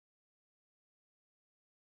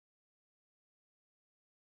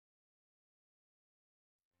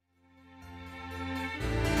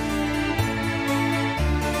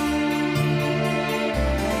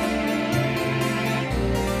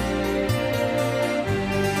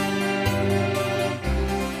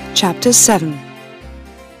Chapter 7.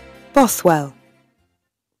 Bothwell.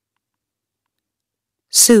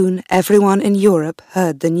 Soon everyone in Europe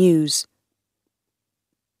heard the news.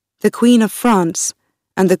 The Queen of France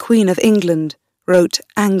and the Queen of England wrote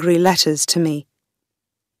angry letters to me.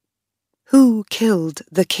 "Who killed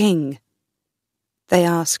the king?" they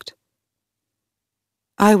asked.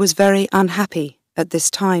 I was very unhappy at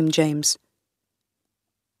this time, James.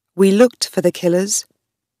 We looked for the killers,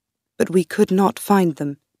 but we could not find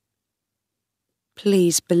them.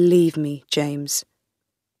 Please believe me, James.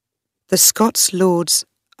 The Scots lords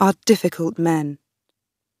are difficult men.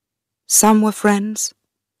 Some were friends,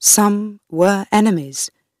 some were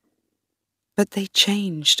enemies, but they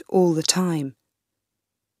changed all the time.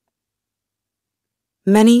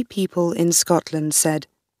 Many people in Scotland said,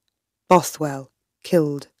 "Bothwell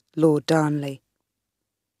killed Lord Darnley."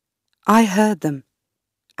 I heard them,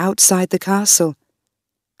 outside the castle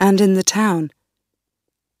and in the town,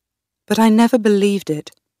 but I never believed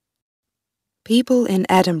it. People in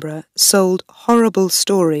Edinburgh sold horrible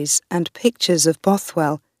stories and pictures of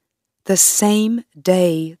Bothwell the same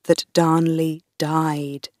day that Darnley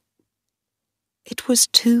died. It was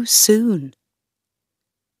too soon.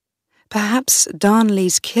 Perhaps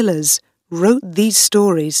Darnley's killers wrote these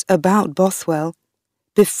stories about Bothwell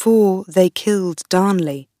before they killed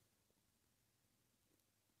Darnley.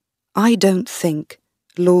 I don't think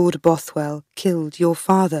Lord Bothwell killed your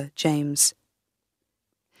father, James.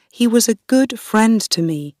 He was a good friend to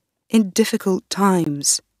me in difficult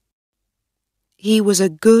times. He was a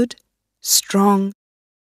good, strong,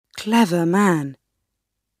 clever man,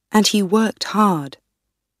 and he worked hard.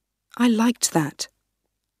 I liked that.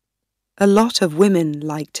 A lot of women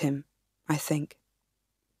liked him, I think.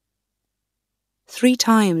 3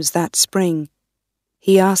 times that spring,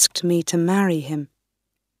 he asked me to marry him.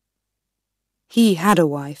 He had a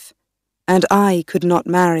wife, and I could not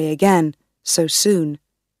marry again so soon.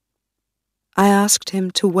 I asked him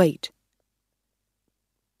to wait.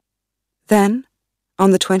 Then,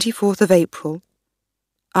 on the 24th of April,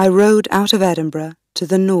 I rode out of Edinburgh to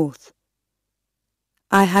the north.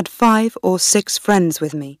 I had 5 or 6 friends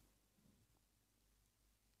with me.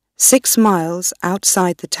 6 miles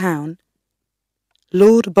outside the town,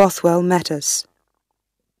 Lord Bothwell met us,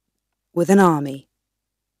 with an army.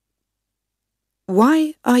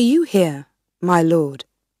 "Why are you here, my lord?"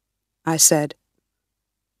 I said.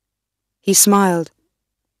 He smiled.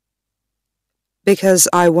 "Because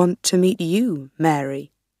I want to meet you,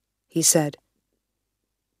 Mary," he said.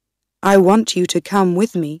 "I want you to come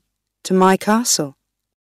with me to my castle."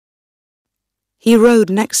 He rode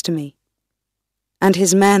next to me, and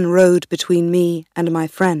his men rode between me and my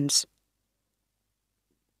friends.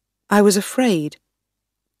 I was afraid,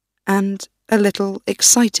 and a little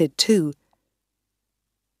excited too.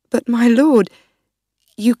 "But, my lord,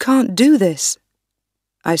 you can't do this,"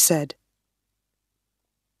 I said.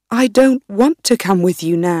 "I don't want to come with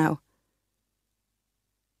you now."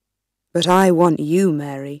 "But I want you,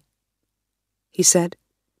 Mary," he said.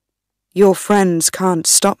 "Your friends can't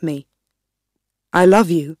stop me. I love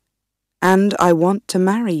you, and I want to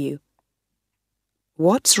marry you.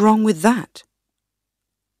 What's wrong with that?"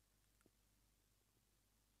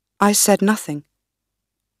 I said nothing.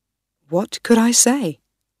 What could I say?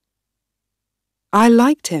 I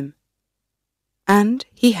liked him, and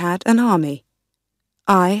he had an army.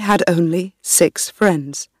 I had only 6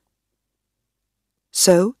 friends.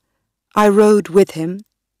 So I rode with him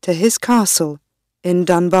to his castle in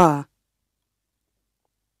Dunbar,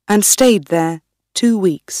 and stayed there 2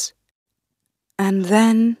 weeks. And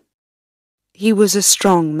then he was a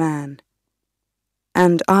strong man,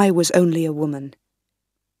 and I was only a woman.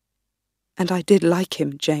 And I did like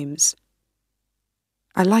him, James.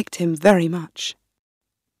 I liked him very much.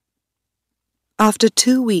 After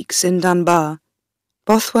 2 weeks in Dunbar,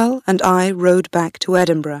 Bothwell and I rode back to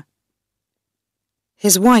Edinburgh.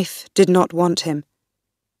 His wife did not want him,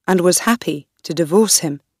 and was happy to divorce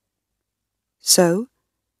him. So,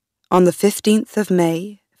 on the 15th of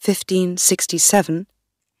May, 1567,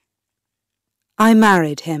 I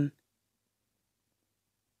married him.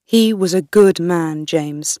 He was a good man,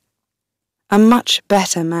 James, a much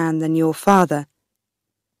better man than your father.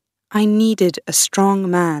 I needed a strong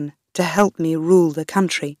man to help me rule the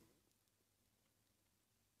country.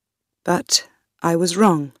 But I was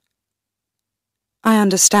wrong. I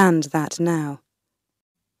understand that now.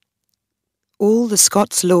 All the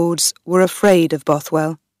Scots lords were afraid of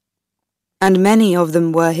Bothwell, and many of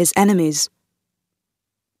them were his enemies.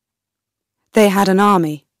 They had an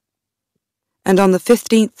army, and on the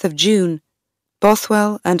 15th of June,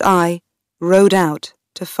 Bothwell and I rode out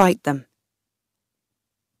to fight them.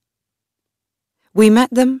 We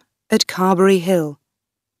met them at Carberry Hill.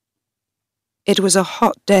 It was a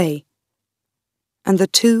hot day, and the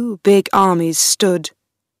two big armies stood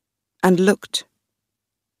and looked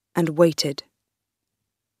and waited.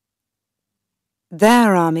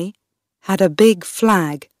 Their army had a big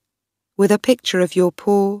flag with a picture of your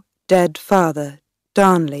poor dead father,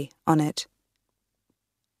 Darnley, on it.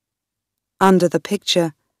 Under the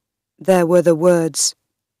picture there were the words,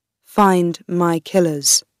 "Find my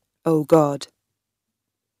killers, O God."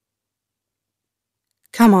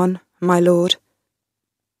 "Come on, my lord,"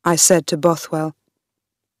 I said to Bothwell.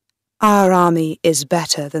 "Our army is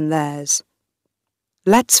better than theirs.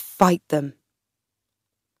 Let's fight them."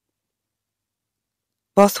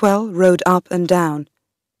 Bothwell rode up and down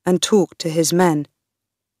and talked to his men.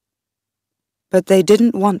 But they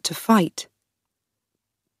didn't want to fight.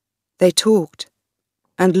 They talked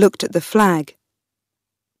and looked at the flag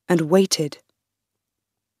and waited.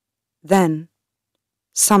 Then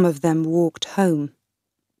some of them walked home.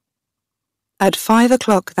 At 5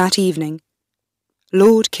 o'clock that evening,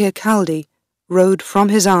 Lord Kirkcaldy rode from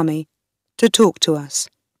his army to talk to us.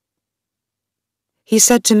 He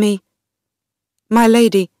said to me, "My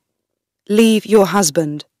lady, leave your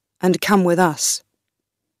husband and come with us.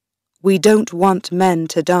 We don't want men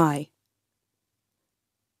to die."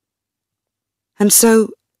 And so,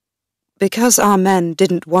 because our men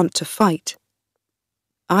didn't want to fight,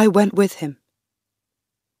 I went with him.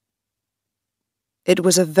 It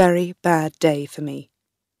was a very bad day for me.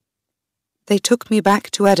 They took me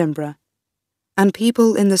back to Edinburgh, and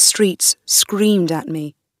people in the streets screamed at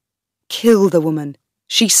me, "Kill the woman.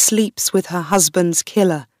 She sleeps with her husband's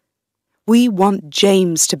killer. We want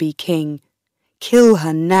James to be king. Kill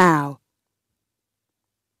her now."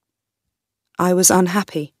 I was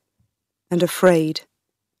unhappy and afraid,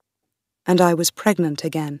 and I was pregnant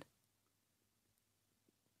again.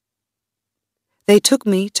 They took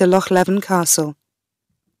me to Lochleven Castle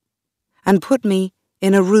and put me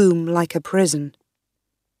in a room like a prison.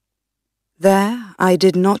 There I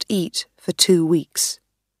did not eat for 2 weeks.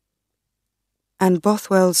 And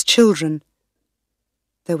Bothwell's children,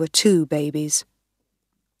 there were 2 babies,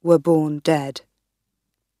 were born dead.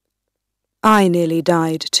 I nearly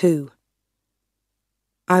died too.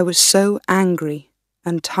 I was so angry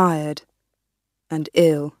and tired and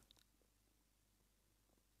ill.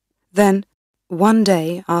 Then, one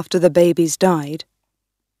day after the babies died,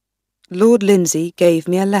 Lord Lindsay gave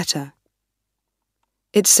me a letter.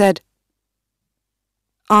 It said,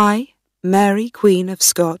 "I, Mary Queen of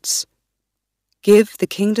Scots, give the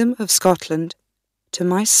Kingdom of Scotland to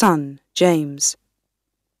my son James.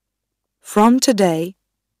 From today,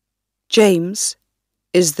 James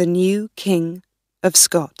is the new King of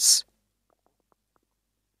Scots.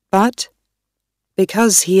 But,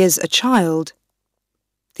 because he is a child,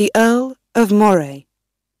 the Earl of Moray,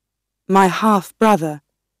 my half-brother,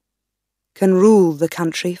 can rule the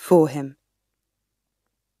country for him."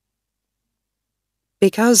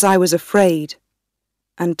 Because I was afraid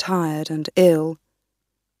and tired and ill,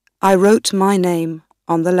 I wrote my name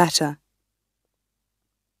on the letter,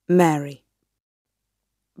 Mary.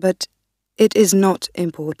 But it is not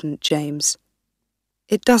important, James.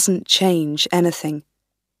 It doesn't change anything.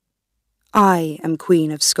 I am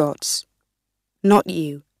Queen of Scots, not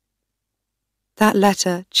you. That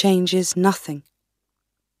letter changes nothing.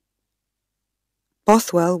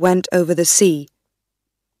 Bothwell went over the sea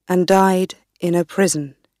and died in a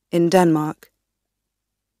prison in Denmark.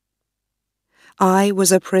 I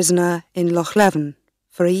was a prisoner in Lochleven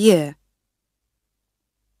for a year.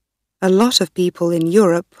 A lot of people in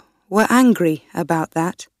Europe were angry about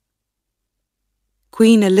that.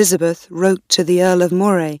 Queen Elizabeth wrote to the Earl of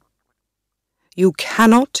Moray. "You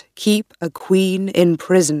cannot keep a queen in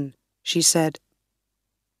prison," she said.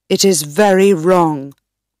 "It is very wrong."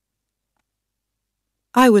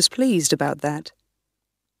 I was pleased about that,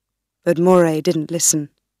 but Moray didn't listen.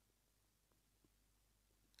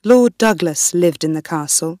 Lord Douglas lived in the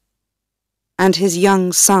castle, and his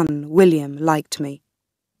young son William liked me.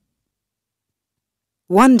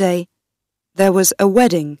 One day there was a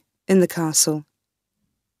wedding in the castle.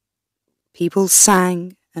 People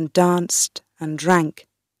sang and danced and drank.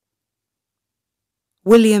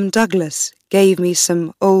 William Douglas gave me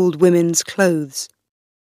some old women's clothes.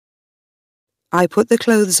 I put the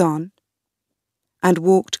clothes on and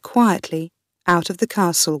walked quietly out of the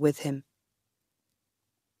castle with him.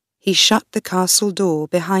 He shut the castle door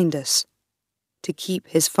behind us to keep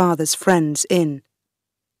his father's friends in.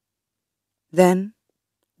 Then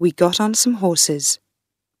we got on some horses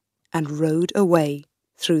and rode away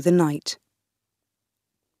through the night.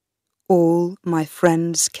 All my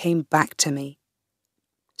friends came back to me,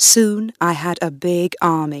 Soon I had a big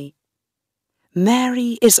army.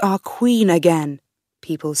 "Mary is our queen again,"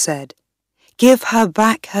 people said. "Give her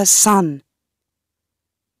back her son."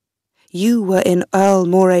 You were in Earl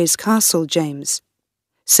Moray's castle, James,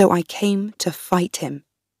 so I came to fight him.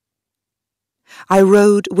 I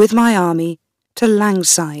rode with my army to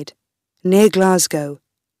Langside, near Glasgow,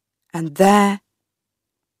 and there,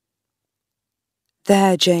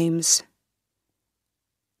 James,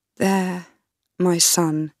 there, my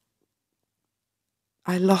son,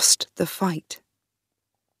 I lost the fight.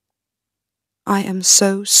 I am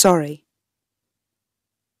so sorry.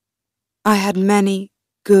 I had many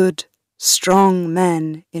good, strong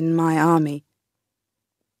men in my army,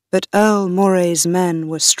 but Earl Moray's men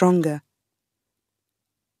were stronger.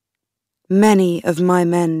 Many of my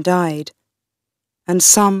men died, and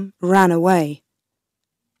some ran away.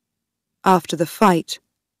 After the fight,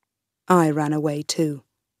 I ran away too.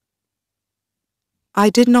 I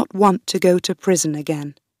did not want to go to prison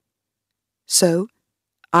again, so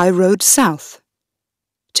I rode south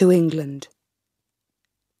to England.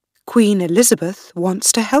 Queen Elizabeth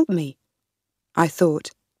wants to help me, I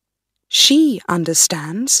thought. She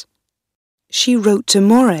understands. She wrote to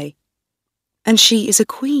Moray, and she is a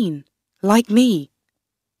queen, like me.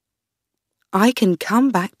 I can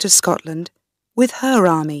come back to Scotland with her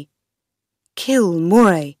army, kill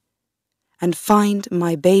Moray, and find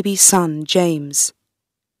my baby son James.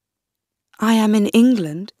 I am in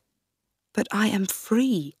England, but I am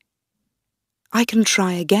free. I can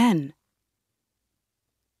try again.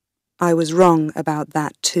 I was wrong about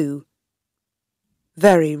that too.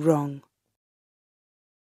 Very wrong.